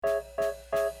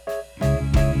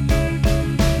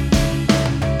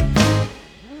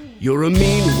You're a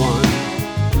mean one,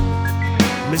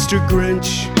 Mr.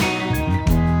 Grinch.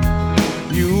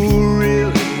 You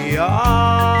really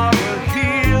are a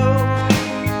heel.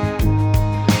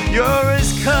 You're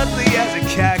as cuddly as a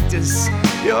cactus.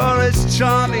 You're as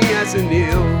charming as an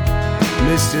eel,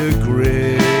 Mr.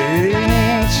 Grinch.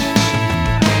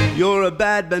 You're a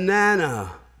bad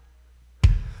banana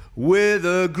with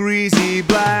a greasy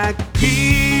black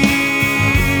peel.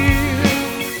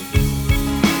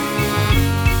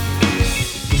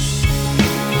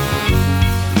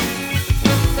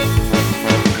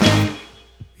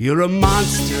 You're a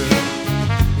monster,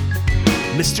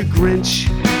 Mr. Grinch.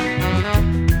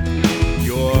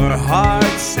 Your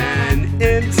heart's an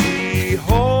empty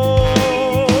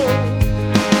hole.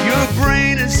 Your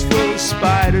brain is full of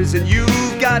spiders and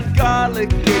you've got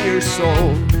garlic in your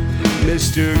soul,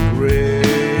 Mr.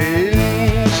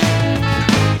 Grinch.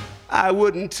 I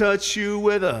wouldn't touch you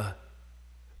with a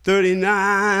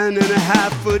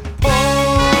 39.5-foot pole.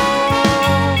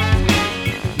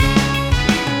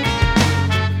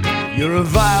 You're a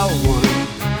vile one,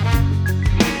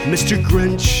 Mr.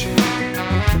 Grinch.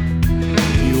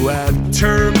 You have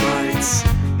termites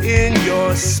in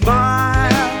your smile.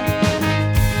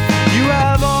 You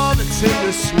have all the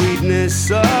tender sweetness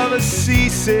of a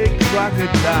seasick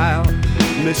crocodile,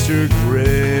 Mr.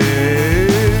 Grinch.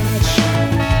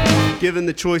 Given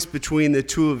the choice between the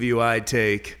two of you, I'd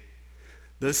take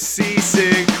the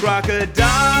seasick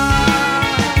crocodile.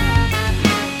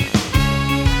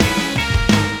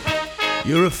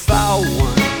 You're a foul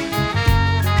one,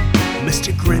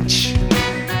 Mr. Grinch.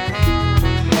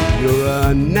 You're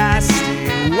a nasty,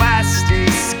 wasty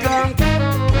skunk.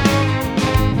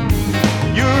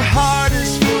 Your heart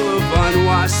is full of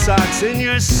unwashed socks and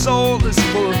your soul is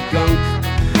full of gunk,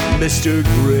 Mr.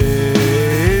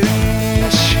 Grinch.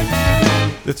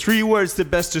 The three words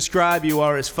that best describe you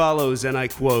are as follows, and I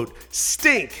quote: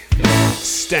 stink,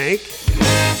 stank,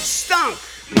 stunk.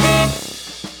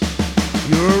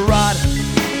 You're a rotter,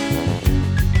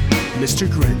 Mr.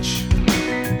 Grinch.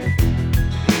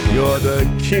 You're the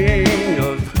king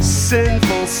of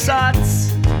sinful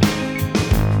sots.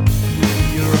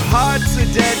 Your heart's a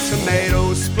dead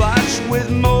tomato splotched with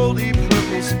moldy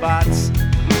purple spots,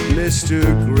 Mr.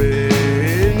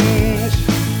 Grinch.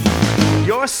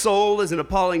 Your soul is an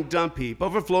appalling dump heap,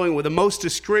 overflowing with the most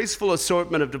disgraceful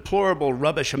assortment of deplorable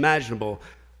rubbish imaginable,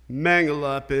 mangled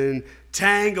up and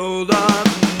tangled up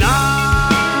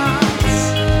knots.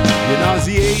 You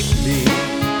nauseate me,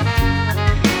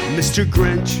 Mr.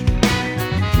 Grinch,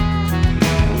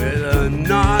 with a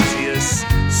nauseous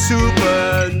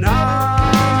super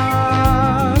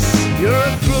nos. You're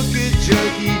a crooked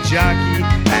jerky jockey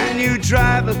and you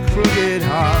drive a crooked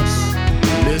horse,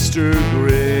 Mr.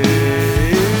 Grinch.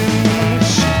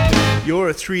 You're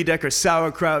a three-decker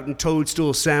sauerkraut and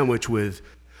toadstool sandwich with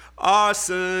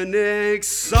arsenic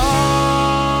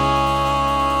sauce.